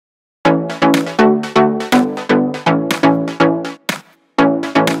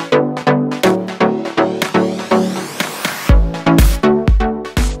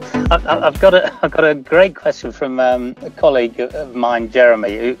I've got a great question from a colleague of mine,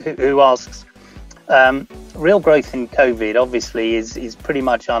 Jeremy, who asks, real growth in COVID obviously is pretty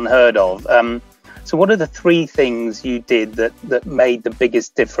much unheard of. So what are the three things you did that made the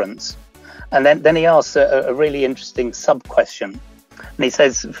biggest difference? And then he asks a really interesting sub question. And he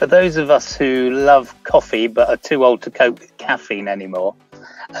says, for those of us who love coffee but are too old to cope with caffeine anymore,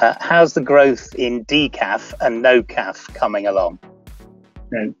 how's the growth in decaf and no caff coming along?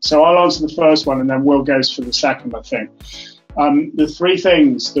 Okay, so I'll answer the first one and then Will goes for the second, I think. The three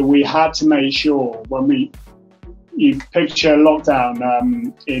things that we had to make sure when you picture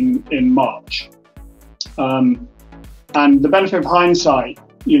lockdown in March, and the benefit of hindsight,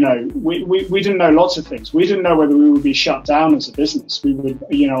 you know, we didn't know lots of things. We didn't know whether we would be shut down as a business. We would,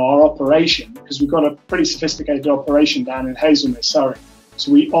 you know, our operation, because we've got a pretty sophisticated operation down in Hazelmere, Surrey.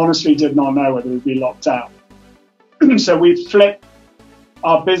 So we honestly did not know whether we'd be locked down. So we flipped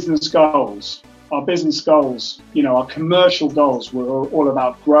our business goals. Our business goals, you know, our commercial goals were all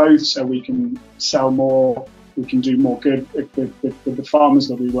about growth, so we can sell more, we can do more good with the farmers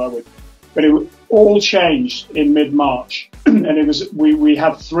that we work with. But it all changed in mid-March, and it was we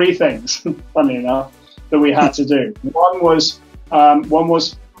had three things, funny enough, that we had to do. One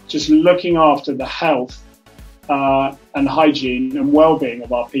was just looking after the health and hygiene and well-being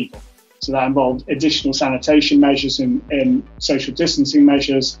of our people. So that involved additional sanitation measures and social distancing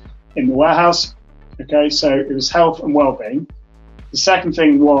measures in the warehouse. Okay, so it was health and well-being. The second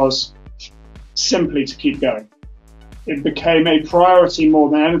thing was simply to keep going. It became a priority more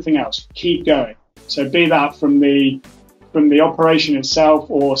than anything else. Keep going. So be that from the operation itself,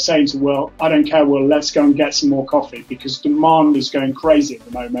 or saying to Will, I don't care, Will, let's go and get some more coffee because demand is going crazy at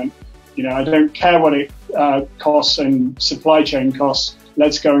the moment. You know, I don't care what it costs and supply chain costs.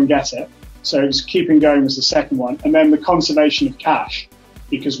 Let's go and get it. So it was keeping going was the second one, and then the conservation of cash,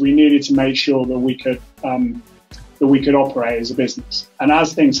 because we needed to make sure that we could operate as a business. And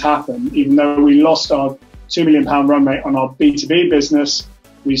as things happen, even though we lost our £2 million run rate on our B2B business,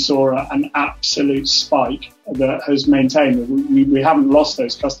 we saw an absolute spike that has maintained. We haven't lost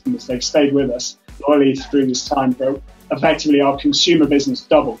those customers. They've stayed with us loyally through this time. But effectively, our consumer business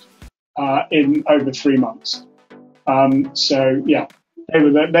doubled in over 3 months. So yeah, they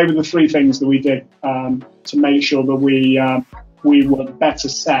were the three things that we did to make sure that we were better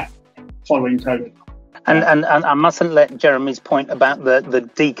set following COVID. And I mustn't let Jeremy's point about the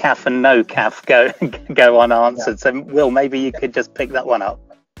decaf and no caff go unanswered. Yeah. So Will, maybe you could just pick that one up.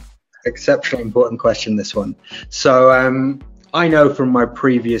 Exceptionally important question, this one. So I know from my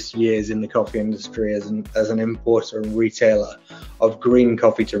previous years in the coffee industry as an importer and retailer of green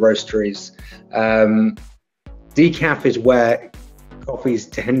coffee to roasteries, decaf is where coffee's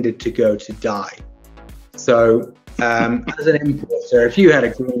tended to go to die. So as an importer, if you had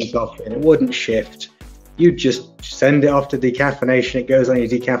a green coffee and it wouldn't shift, you just send it off to decaffeination. It goes on your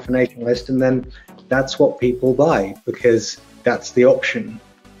decaffeination list, and then that's what people buy because that's the option.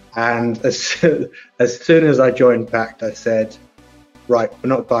 And as soon as I joined Pact, I said, right, we're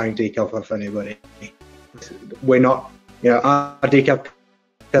not buying decaf off anybody. We're not, you know, our decaf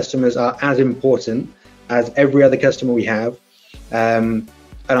customers are as important as every other customer we have. And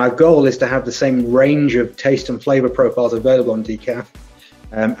our goal is to have the same range of taste and flavor profiles available on decaf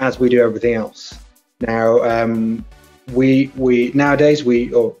as we do everything else. Now, we nowadays,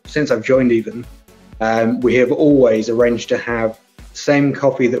 or since I've joined even, we have always arranged to have the same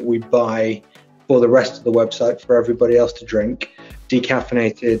coffee that we buy for the rest of the website for everybody else to drink,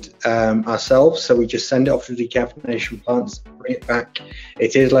 decaffeinated ourselves. So we just send it off to decaffeination plants, bring it back.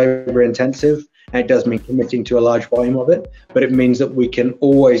 It is labor intensive, and it does mean committing to a large volume of it, but it means that we can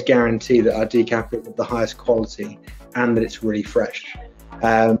always guarantee that our decaf is of the highest quality and that it's really fresh.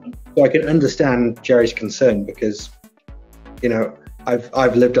 So I can understand Jerry's concern because, you know,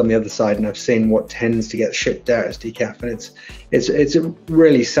 I've lived on the other side and I've seen what tends to get shipped out as decaf, and it's a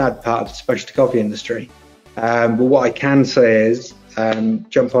really sad part of the specialty coffee industry. But what I can say is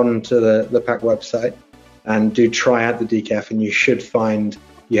jump onto the Pact website and do try out the decaf, and you should find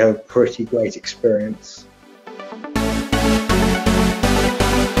you have a pretty great experience.